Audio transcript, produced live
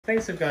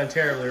Things have gone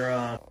terribly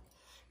wrong.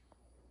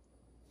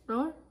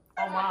 Really?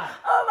 Oh my.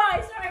 Oh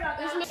my, sorry about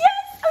that. Yes, I'm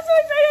so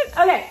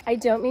excited. Okay, I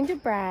don't mean to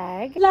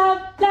brag.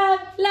 Love, love,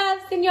 love,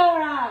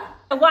 Senora.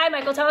 Why,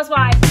 Michael? Tell us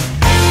why.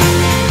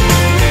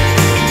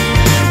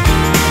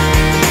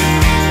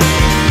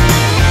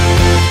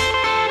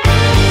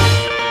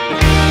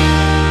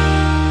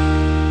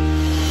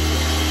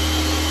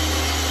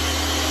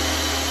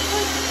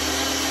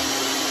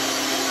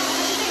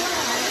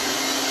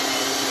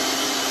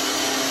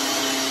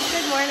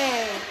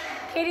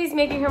 Katie's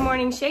making her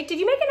morning shake. Did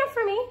you make enough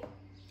for me?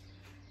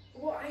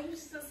 Well, I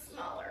used a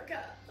smaller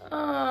cup.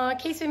 Oh,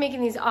 Katie's been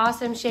making these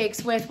awesome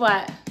shakes with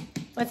what?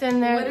 What's in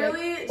there?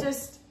 Literally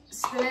just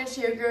spinach,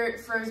 yogurt,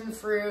 frozen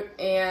fruit,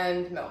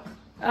 and milk.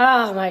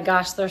 Oh my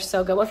gosh, they're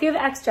so good. Well, if you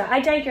have extra,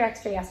 I drank your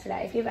extra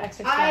yesterday. If you have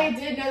extra today. I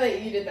did know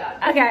that you did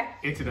that. Okay.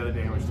 It's another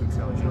day in which to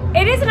excel, Jill.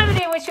 It is another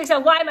day in which to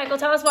excel. Why, Michael?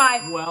 Tell us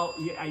why. Well,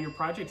 yeah, your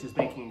project is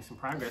making some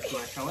progress. Do you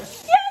want to show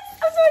us?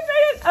 Yes, I'm so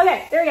excited.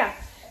 Okay, there we go.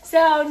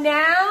 So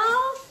now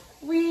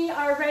we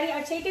are ready.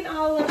 I've taken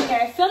all of,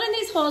 okay, I filled in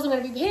these holes. I'm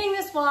gonna be painting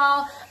this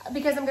wall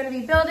because I'm gonna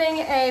be building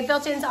a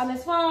built-ins on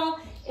this wall.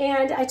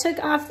 And I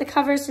took off the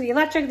covers to the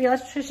electric. The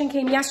electrician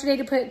came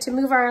yesterday to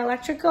move our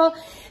electrical.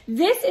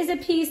 This is a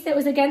piece that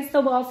was against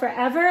the wall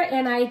forever,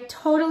 and I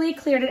totally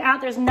cleared it out.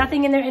 There's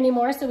nothing in there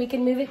anymore, so we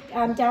can move it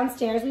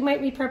downstairs. We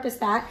might repurpose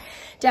that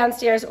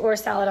downstairs or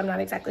sell it, I'm not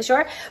exactly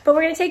sure. But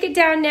we're gonna take it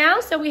down now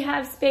so we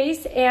have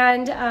space.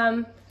 And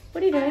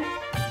what are you doing?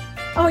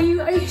 Oh, are you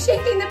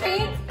shaking the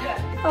paint? Yeah.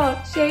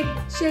 Oh, shake,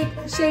 shake,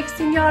 shake,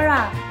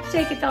 Senora.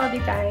 Shake it all the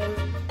time.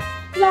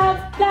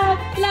 Love,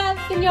 love, love,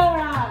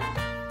 Senora.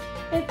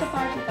 It's a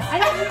party. I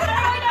don't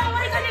know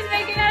words. I'm just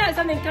making that up.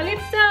 Something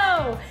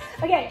calypso.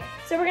 Okay,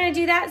 so we're gonna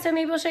do that. So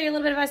maybe we'll show you a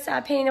little bit of us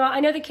painting the wall. I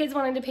know the kids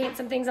wanted to paint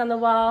some things on the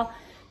wall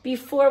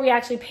before we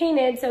actually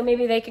painted, so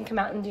maybe they can come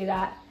out and do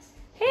that.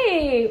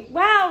 Hey,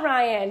 wow,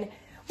 Ryan.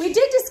 We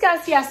did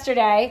discuss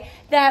yesterday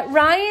that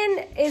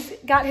Ryan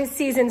got his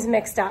seasons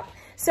mixed up.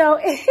 So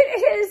it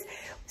is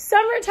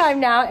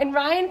summertime now, and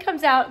Ryan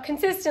comes out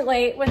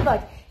consistently with,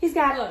 look, he's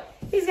got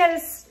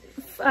his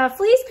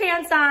fleece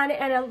pants on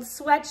and a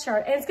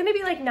sweatshirt, and it's gonna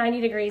be like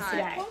 90 degrees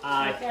today.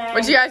 Okay.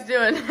 What you guys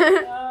doing?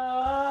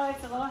 Oh,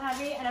 it's a little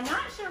heavy, and I'm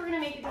not sure we're gonna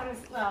make it down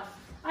the, well,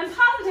 I'm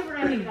positive we're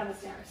gonna make it down the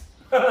stairs.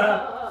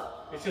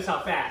 It's just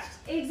how fast.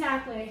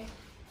 Exactly,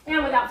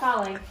 and without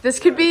falling. This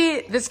could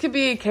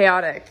be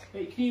chaotic.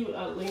 Hey, can you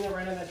lean it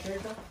right on that chair,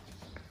 Joe?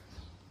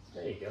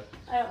 There you go.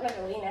 I'm not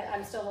gonna lean it,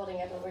 I'm still holding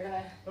it, but we're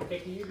gonna.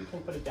 Okay, you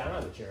can put it down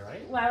on the chair,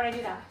 right? Why would I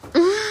do that?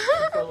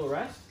 For a little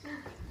rest?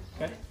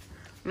 Okay.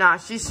 Nah,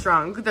 she's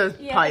strong. Look at those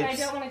Yeah, pipes. but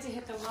I don't want it to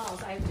hit the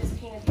walls. I just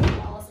painted the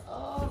walls.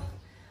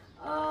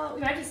 Oh, we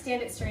might have to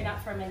stand it straight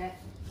up for a minute.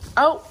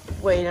 Oh,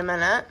 wait a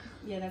minute.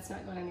 Yeah, that's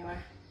not going anywhere.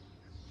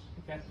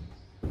 Okay.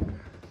 Do you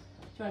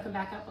want to come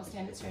back up? We'll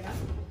stand it straight up.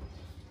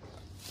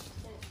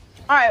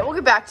 All right, we'll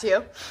get back to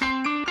you.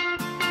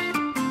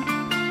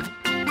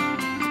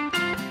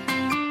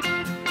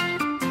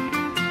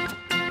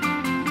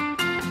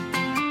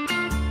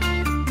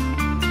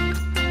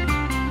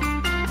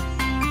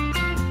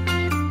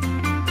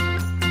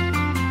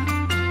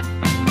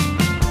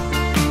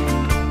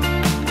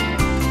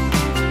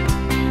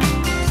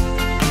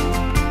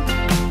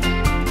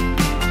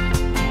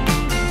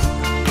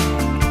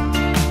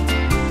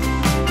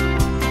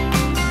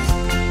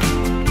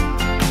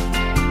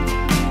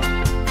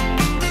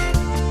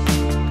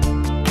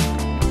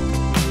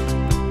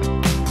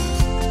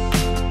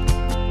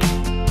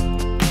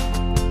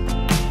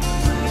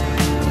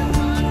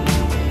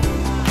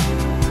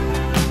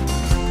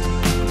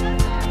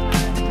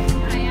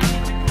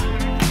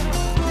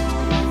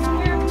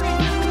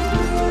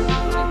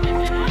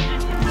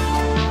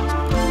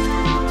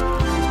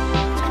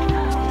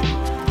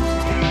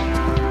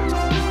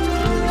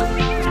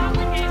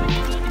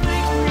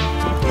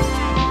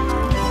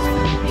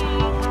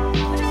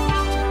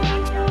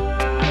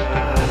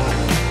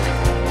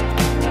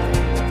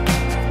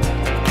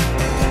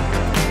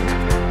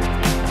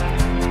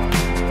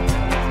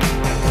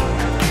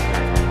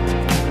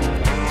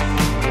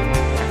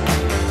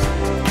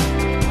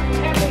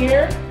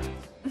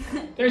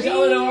 There's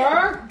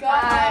Eleanor.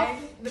 Got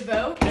the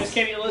boat. There's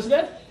Katie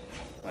Elizabeth.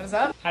 What is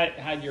up?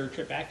 How'd your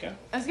trip back go?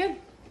 That's good.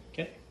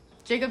 Okay.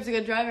 Jacob's a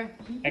good driver.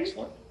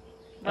 Excellent.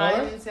 Ryan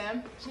Eleanor? and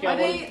Sam. Scale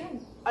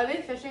Are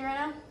they fishing right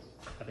now?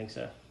 I think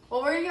so.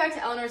 Well, we're gonna go back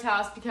to Eleanor's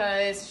house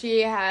because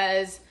she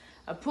has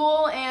a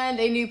pool and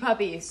a new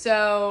puppy.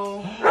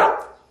 So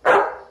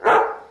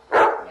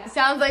it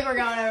sounds like we're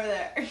going over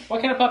there.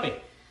 What kind of puppy?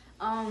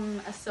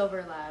 A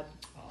silver lab.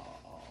 Oh.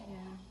 Yeah.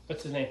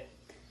 What's his name?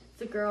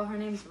 It's a girl. Her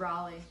name's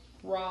Raleigh.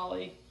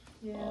 Raleigh.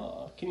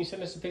 Yeah. Can you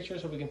send us some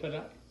pictures so we can put it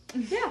up?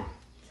 Yeah.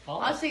 Oh,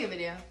 I'll take a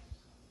video.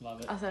 love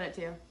it. I'll send it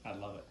to you. I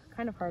love it.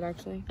 Kind of hard,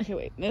 actually. Okay,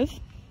 wait. Move.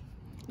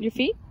 Your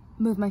feet?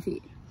 Move my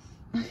feet.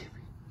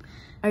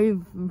 Are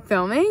you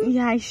filming?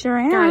 Yeah, I sure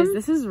am. Guys,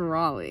 this is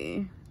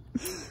Raleigh.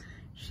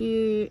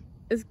 She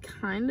is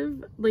kind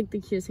of like the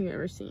cutest thing I've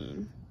ever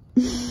seen.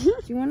 Do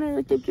you want to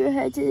look at your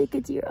head to look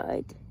at your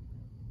eyes?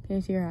 Can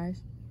you see your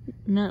eyes?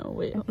 No,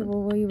 wait. Okay,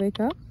 well, will you wake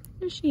up?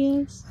 There she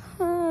is.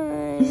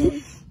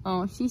 Hi.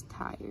 Oh, she's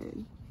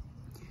tired.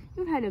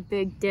 You've had a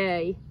big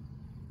day.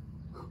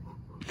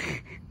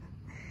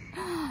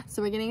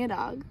 So we're getting a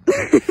dog.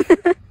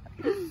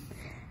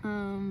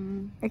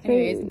 Okay.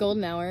 Anyways,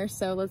 golden hour.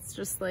 So let's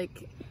just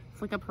like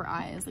flick up her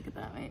eyes. Look at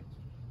that. Wait,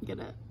 get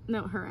it?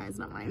 No, her eyes,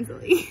 not mine,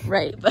 silly.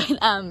 Right, but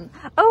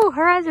oh,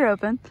 her eyes are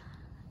open.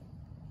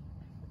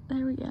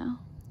 There we go.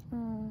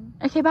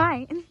 Okay,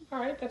 bye. All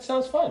right, that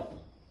sounds fun.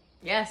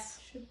 Yes.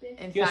 Should be.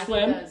 In You fact,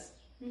 swim? it does.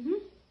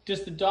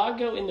 Does the dog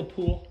go in the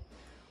pool?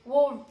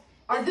 Well,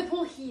 are the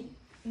pool heat?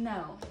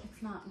 No,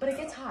 it's not. But it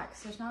gets hot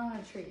because there's not a lot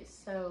of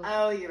trees. So.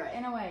 Oh, you're right.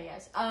 In a way,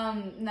 yes.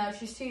 No,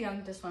 she's too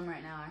young to swim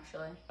right now.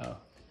 Actually. Oh.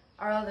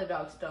 Our other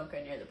dogs don't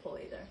go near the pool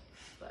either.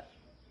 But.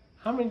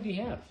 How many do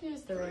you have? She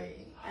has 3,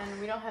 and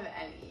we don't have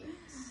any.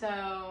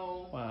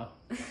 So. Wow.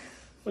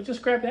 Well,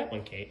 just grab that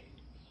one, Kate.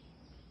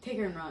 Take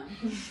her and run.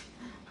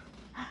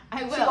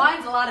 I will. She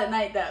whines a lot at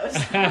night though. So.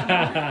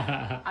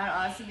 I'd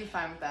honestly be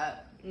fine with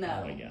that.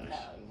 No. Oh my gosh. No,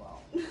 you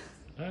won't.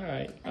 All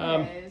right.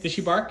 Anyways. Does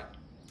she bark?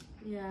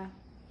 Yeah.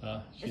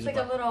 She's It's like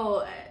bark. a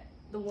little,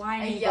 the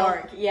whiny yelp.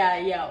 bark. Yeah,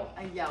 yelp.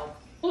 I yell.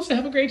 Well, so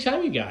have a great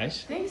time, you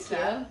guys. Thanks, you.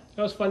 Dad.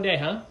 That was a fun day,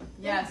 huh?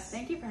 Yes.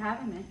 Thank you for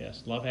having me.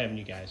 Yes, love having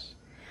you guys.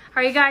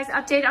 All right, you guys,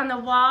 update on the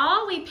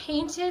wall. We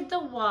painted the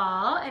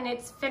wall and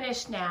it's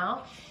finished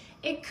now.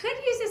 It could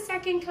use a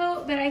second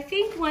coat, but I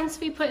think once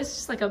we put, it's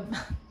just like a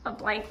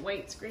blank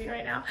white screen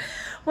right now.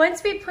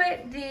 Once we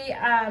put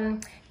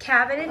the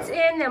cabinets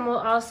in, then we'll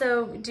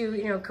also do,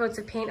 you know, coats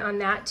of paint on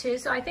that too.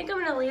 So I think I'm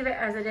gonna leave it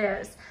as it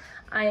is.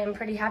 I am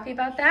pretty happy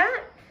about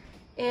that.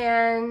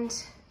 And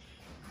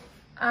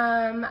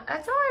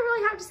that's all I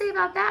really have to say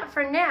about that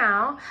for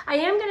now. I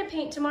am gonna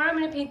paint, tomorrow I'm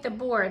gonna paint the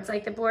boards,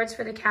 like the boards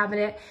for the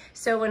cabinet.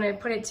 So when I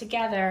put it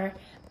together,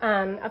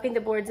 I'll paint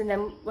the boards, and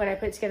then when I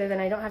put it together, then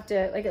I don't have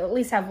to, like, at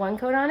least have one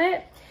coat on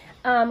it.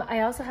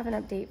 I also have an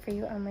update for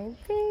you on my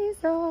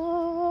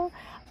basil.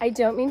 I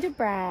don't mean to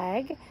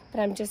brag, but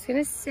I'm just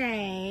gonna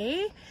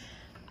say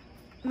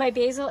my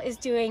basil is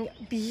doing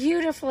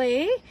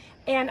beautifully,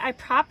 and I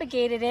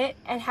propagated it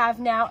and have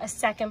now a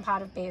second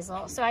pot of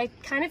basil. So I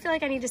kind of feel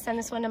like I need to send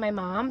this one to my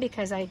mom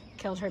because I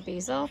killed her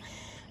basil,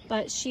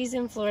 but she's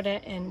in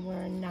Florida and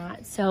we're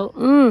not.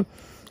 So,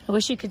 I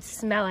wish you could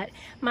smell it.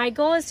 My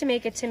goal is to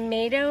make a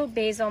tomato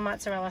basil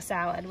mozzarella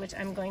salad, which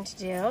I'm going to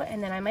do.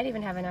 And then I might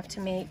even have enough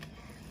to make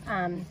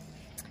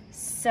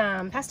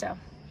some pesto,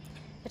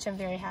 which I'm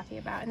very happy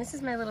about. And this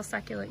is my little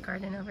succulent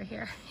garden over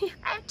here.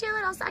 I have 2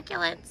 little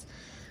succulents,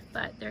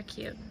 but they're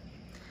cute.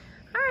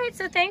 All right,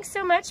 so thanks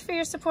so much for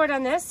your support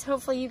on this.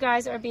 Hopefully you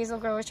guys are basil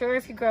growers, or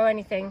if you grow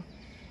anything,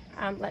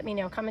 let me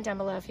know. Comment down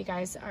below if you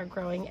guys are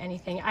growing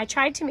anything. I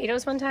tried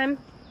tomatoes one time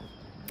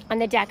on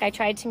the deck. I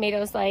tried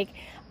tomatoes like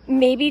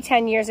maybe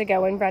 10 years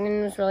ago when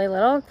Brennan was really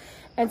little.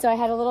 And so I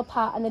had a little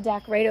pot on the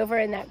deck right over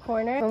in that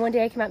corner. And one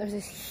day I came out, there was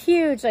this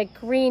huge, like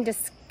green,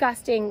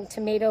 disgusting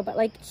tomato, but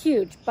like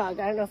huge bug.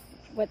 I don't know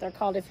what they're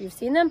called if you've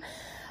seen them,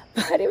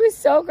 but it was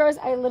so gross.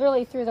 I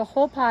literally threw the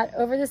whole pot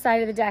over the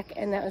side of the deck,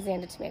 and that was the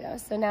end of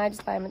tomatoes. So now I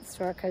just buy them at the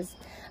store because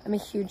I'm a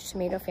huge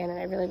tomato fan and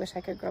I really wish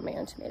I could grow my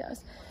own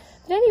tomatoes.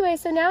 But anyway,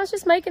 so now it's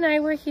just Mike and I.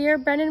 We're here.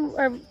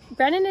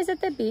 Brennan is at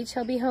the beach.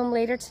 He'll be home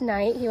later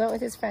tonight. He went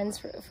with his friends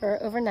for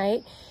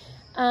overnight.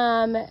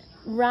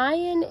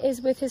 Ryan is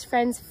with his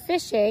friends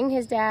fishing.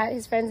 His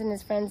friends and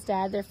his friend's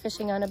dad, they're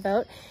fishing on a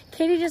boat.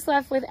 Katie just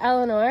left with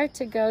Eleanor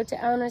to go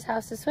to Eleanor's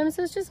house to swim,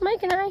 so it's just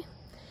Mike and I.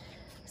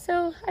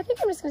 So I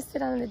think I'm just gonna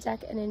sit on the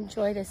deck and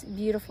enjoy this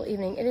beautiful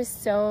evening. It is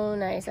so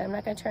nice. I'm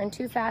not gonna turn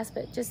too fast,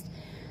 but just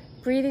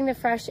breathing the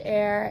fresh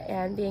air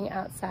and being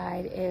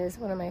outside is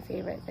one of my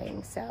favorite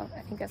things. So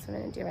I think that's what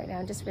I'm gonna do right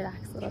now, just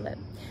relax a little bit.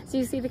 So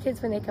you see the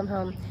kids when they come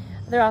home.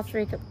 They're all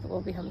 3 will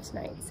be home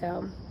tonight,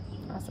 so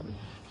awesome.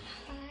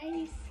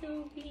 Hi,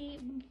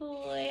 sweet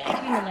boy. I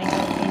don't even like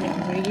that right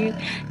now, do you?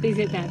 Please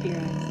hit that your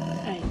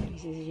eyes.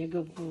 This is your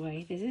good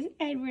boy. This is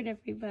Edward,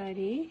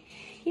 everybody.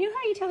 You know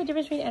how you tell the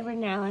difference between Edward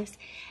and Alice?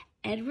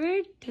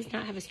 Edward does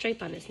not have a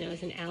stripe on his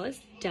nose, and Alice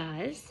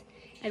does.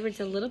 Edward's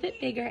a little bit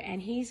bigger,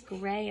 and he's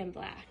gray and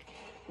black,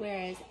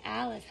 whereas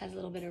Alice has a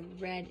little bit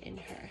of red in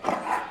her.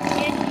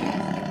 And he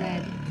has a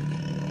red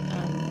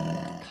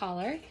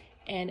collar,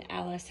 and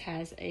Alice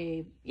has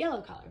a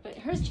yellow collar, but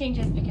hers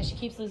changes because she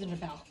keeps losing her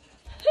bell.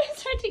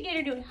 It's hard to get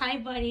her to, hi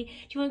buddy, do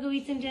you want to go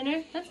eat some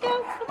dinner? Let's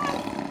go, come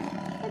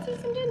on. Let's eat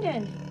some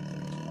din-din.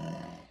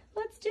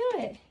 Let's do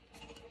it.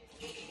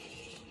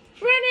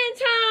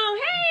 Brennan's home.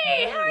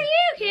 Hey, how are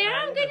you,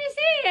 Cam? Good to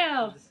see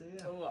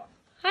you.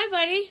 Hi,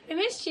 buddy. I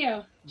missed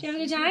you. Did you have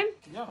a good time?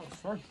 Yeah, it was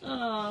fun.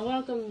 Oh,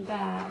 welcome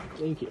back.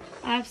 Thank you.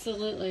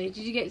 Absolutely.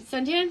 Did you get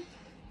suntan?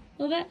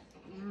 A little bit?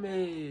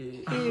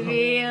 Maybe.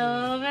 Maybe a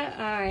little bit.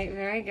 All right,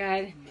 very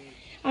good.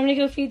 I'm gonna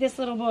go feed this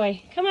little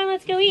boy. Come on,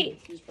 let's go eat.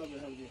 He's probably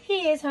hungry.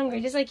 He is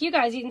hungry, just like you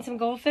guys eating some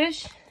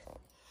goldfish.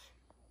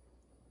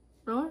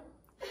 Really?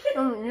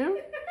 You?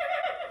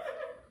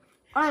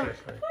 Sorry.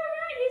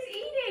 He's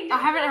eating. I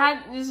haven't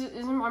had, this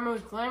isn't my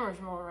most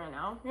glamorous moment right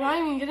now. You're not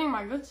even getting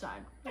my good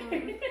side.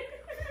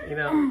 You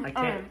know,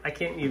 I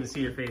can't even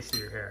see your face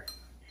through your hair.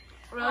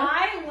 Really?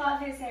 I love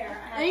his hair.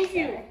 Thank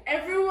you,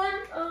 everyone.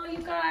 Oh, you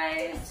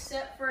guys.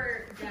 Except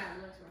for Dad.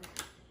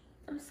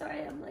 I'm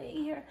sorry, I'm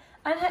laying here.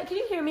 Can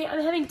you hear me?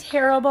 I'm having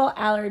terrible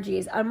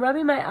allergies. I'm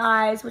rubbing my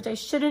eyes, which I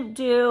shouldn't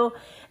do,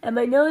 and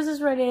my nose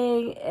is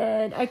running,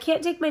 and I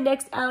can't take my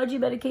next allergy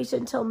medication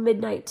until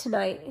midnight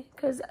tonight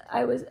because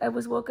I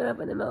was woken up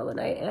in the middle of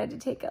the night and I had to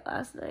take it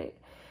last night,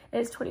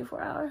 and it's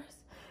 24 hours.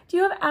 Do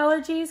you have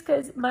allergies?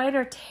 Because mine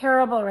are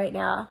terrible right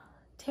now.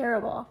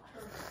 Terrible.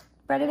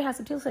 Brennan has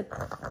some too. Like,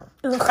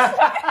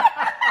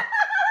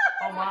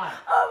 Oh my.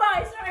 oh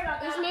my, sorry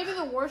about This that. may be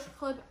the worst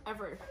clip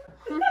ever.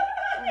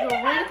 You're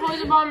really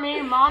close about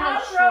me, Mom.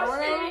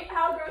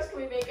 How gross can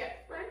we make it?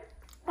 Right?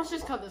 Let's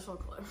just cut this whole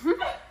clip.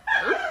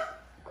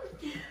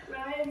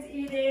 Ryan's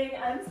eating.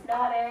 I'm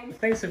snotting.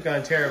 Things have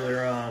gone terribly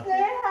wrong.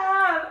 They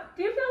have.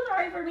 Do you feel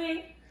sorry for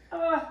me?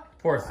 Oh,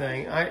 Poor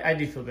thing. I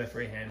do feel bad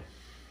for you, Hen.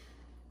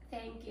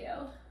 thank you.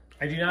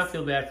 I do not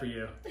feel bad for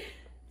you.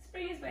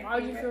 Spring is my Why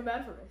would you favorite. feel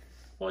bad for me?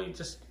 Well, you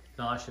just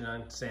noshing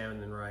on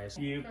salmon and rice.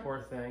 You,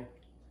 poor thing.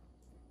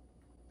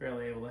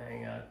 Barely able to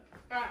hang out.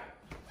 Alright.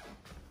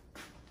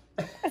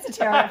 That's a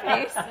tear on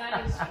my face.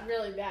 That is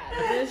really bad.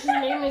 This is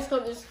making this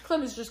clip. This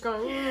clip is just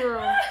going. It's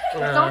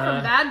gone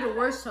from bad to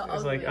worse to It's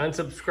ugly. like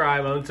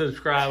unsubscribe,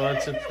 unsubscribe,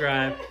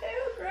 unsubscribe. Ew,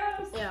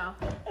 gross. Yeah.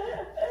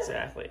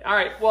 Exactly. All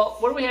right. Well,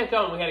 what do we have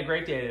going? We had a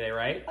great day today,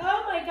 right?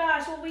 Oh my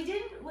gosh. Well, we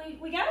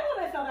got a little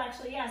bit of film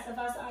actually, yes, of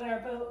us on our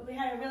boat. We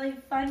had a really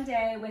fun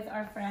day with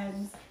our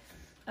friends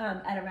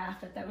at a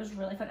raft. That was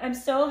really fun. I'm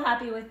so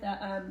happy with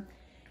the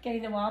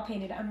getting the wall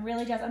painted. I'm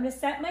really jazzed. I'm gonna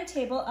set my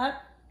table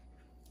up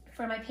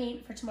for my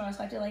paint for tomorrow. So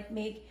I have to like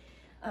make,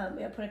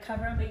 put a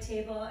cover on my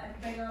table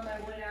and bring all my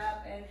wood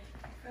up and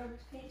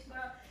paint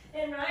tomorrow.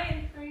 And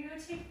Ryan, are you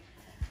gonna take?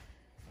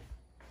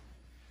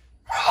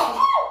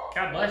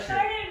 God bless you.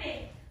 Pardon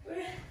me.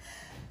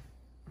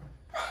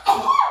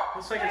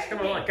 Looks like it's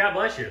coming along. God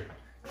bless you.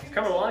 It's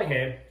coming along,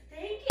 Hen.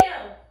 Thank you.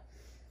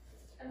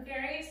 I'm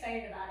very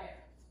excited about it.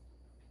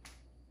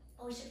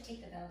 Oh, we should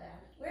take the bell down.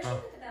 Where should we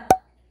put the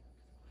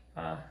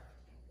bell?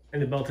 In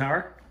the bell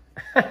tower.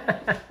 Alright.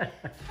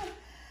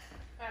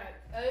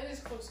 I think this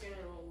clip's getting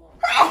a little long.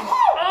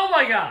 Oh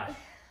my gosh.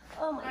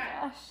 Oh my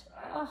gosh.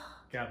 Oh,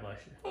 God bless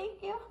you.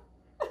 thank you.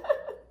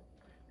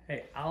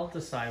 Hey, I'll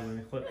decide when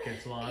the clip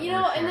gets long. You or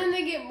know, short. and then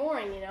they get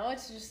boring, you know?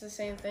 It's just the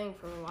same thing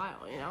for a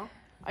while, you know?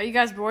 Are you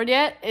guys bored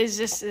yet?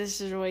 This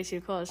is way too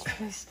close.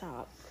 Please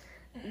stop.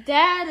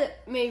 Dad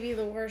may be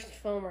the worst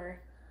filmer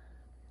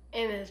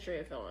in the history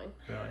of filming.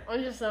 Really?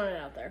 I'm just throwing it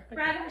out there.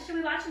 Brad, should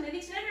we watch a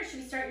movie tonight or should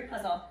we start your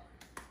puzzle?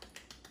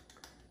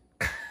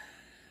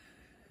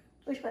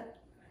 Which one?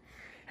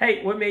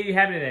 Hey, what made you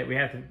happy today? We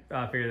have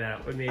to figure that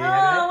out. What made you Oh,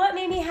 happy what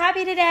made me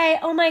happy today?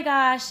 Oh my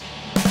gosh.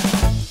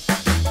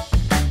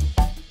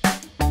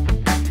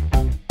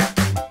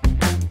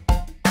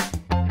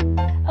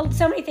 Oh,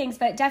 so many things,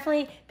 but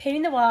definitely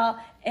painting the wall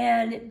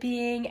and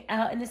being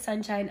out in the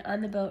sunshine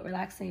on the boat,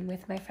 relaxing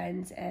with my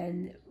friends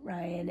and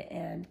Ryan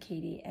and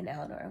Katie and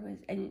Eleanor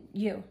and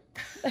you.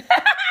 I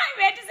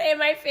meant to say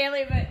my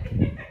family, but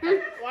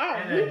Wow.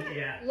 And then,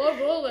 yeah. Low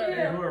roller.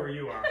 And whoever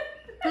you are.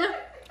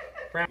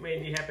 Brad, what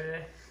made you happy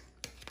today?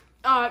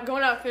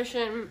 Going out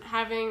fishing,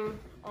 having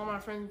all my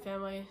friends and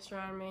family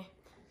surround me,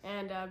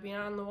 and being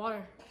out on the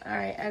water. all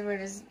right,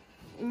 Edward is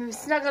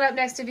snuggled up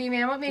next to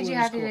B-Man. What made you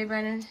happy today,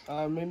 Brennan?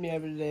 Made me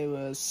happy today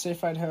was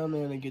safe ride home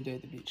and a good day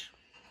at the beach.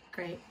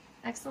 Great.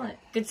 Excellent.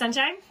 Good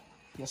sunshine?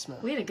 Yes, ma'am.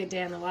 We had a good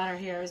day on the water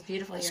here. It was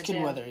beautiful It's here, good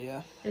too. weather,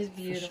 yeah. It was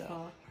beautiful. sure.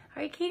 All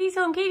right, Katie's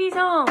home. Katie's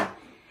home.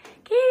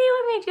 Katie,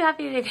 what made you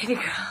happy today, baby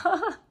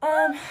girl?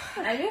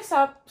 I need to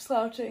stop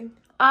slouching.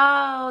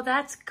 Oh,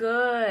 that's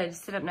good.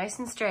 Sit up nice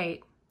and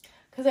straight.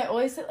 Because I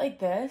always sit like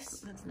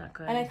this. That's not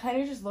good. And it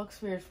kind of just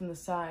looks weird from the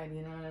side,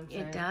 you know what I'm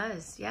saying? It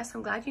does. Yes,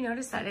 I'm glad you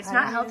noticed that. It's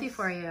not healthy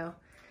for you.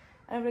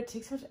 I know, but it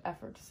takes so much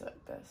effort to sit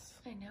like this.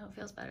 I know. It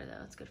feels better,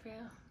 though. It's good for you.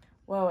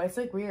 Whoa, it's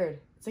like weird.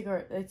 It's like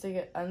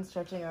an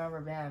unstretching a rubber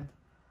band.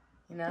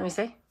 You know? Let me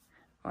see.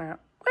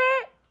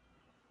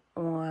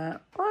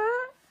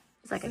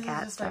 It's like a This cat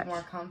is just stretch. like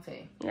more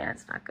comfy. Yeah,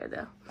 it's not good,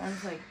 though. I'm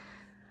just like,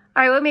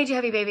 All right, what made you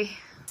happy, baby?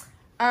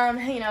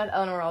 hanging out with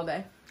Eleanor all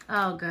day.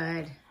 Oh,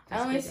 good. I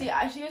only see,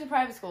 she goes to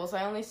private school, so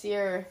I only see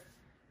her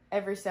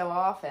every so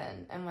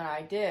often. And when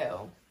I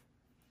do,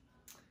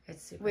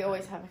 It's super we fun.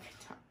 always have a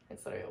good time.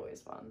 It's literally always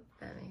fun.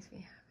 That makes me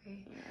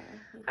happy.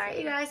 All right,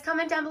 you guys,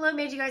 comment down below what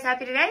made you guys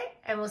happy today,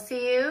 and we'll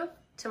see you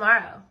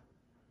tomorrow.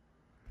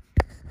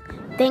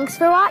 Thanks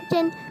for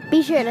watching.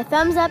 Be sure to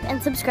thumbs up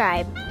and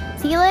subscribe.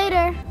 See you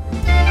later.